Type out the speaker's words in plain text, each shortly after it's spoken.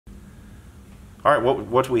All right,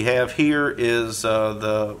 what we have here is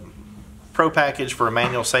the Pro package for a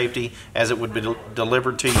manual safety as it would be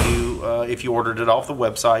delivered to you if you ordered it off the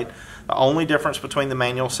website. The only difference between the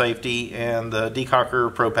manual safety and the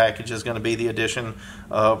Decocker Pro package is going to be the addition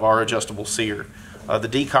of our adjustable sear. The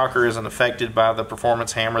Decocker isn't affected by the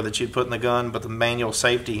performance hammer that you'd put in the gun, but the manual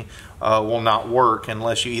safety will not work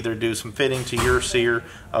unless you either do some fitting to your sear,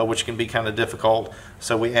 which can be kind of difficult.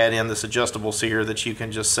 So we add in this adjustable sear that you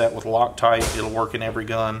can just set with Loctite. It'll work in every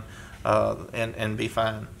gun and be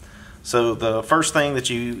fine. So the first thing that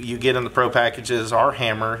you get in the Pro package is our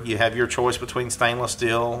hammer. You have your choice between stainless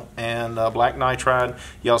steel and black nitride.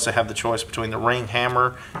 You also have the choice between the ring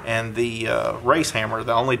hammer and the race hammer.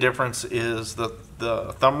 The only difference is the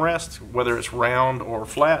thumb rest, whether it's round or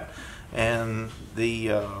flat, and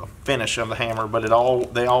the finish of the hammer, but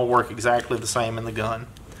they all work exactly the same in the gun.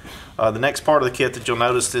 The next part of the kit that you'll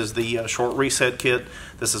notice is the short reset kit.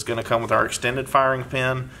 This is going to come with our extended firing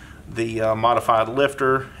pin, the modified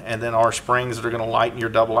lifter, and then our springs that are going to lighten your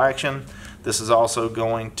double action. This is also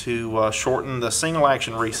going to shorten the single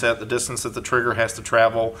action reset, the distance that the trigger has to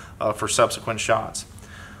travel for subsequent shots.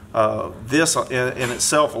 This in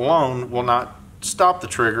itself alone will not stop the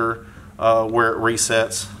trigger where it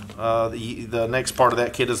resets. The next part of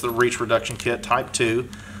that kit is the reach reduction kit type 2.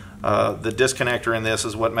 The disconnector in this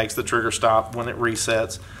is what makes the trigger stop when it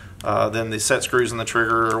resets. Then the set screws in the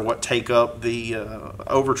trigger are what take up the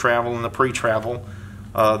over travel and the pre-travel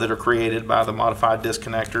that are created by the modified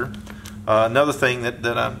disconnector. Another thing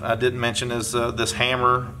that I didn't mention is this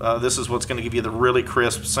hammer. This is what's going to give you the really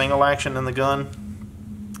crisp single action in the gun.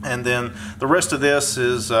 And then the rest of this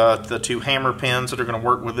is the two hammer pins that are going to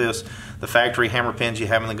work with this. The factory hammer pins you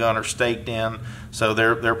have in the gun are staked in, so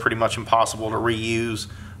they're pretty much impossible to reuse.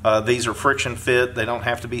 These are friction fit. They don't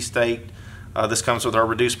have to be staked. This comes with our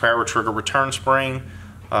reduced power trigger return spring.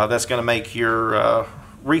 That's going to make your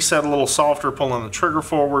reset a little softer, pulling the trigger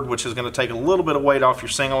forward, which is going to take a little bit of weight off your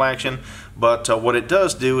single action. But what it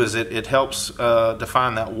does do is it helps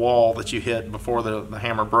define that wall that you hit before the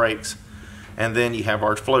hammer breaks. And then you have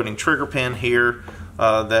our floating trigger pin here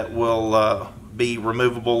that will be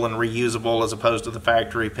removable and reusable as opposed to the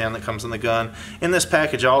factory pin that comes in the gun. In this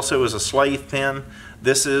package also is a slave pin.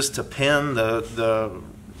 This is to pin the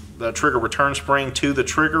trigger return spring to the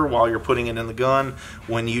trigger while you're putting it in the gun.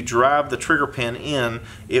 When you drive the trigger pin in,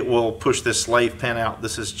 it will push this slave pin out.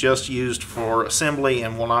 This is just used for assembly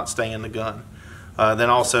and will not stay in the gun. Then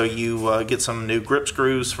also you get some new grip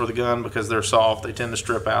screws for the gun because they're soft. They tend to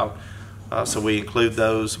strip out. So we include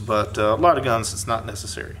those, but a lot of guns it's not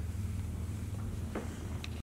necessary.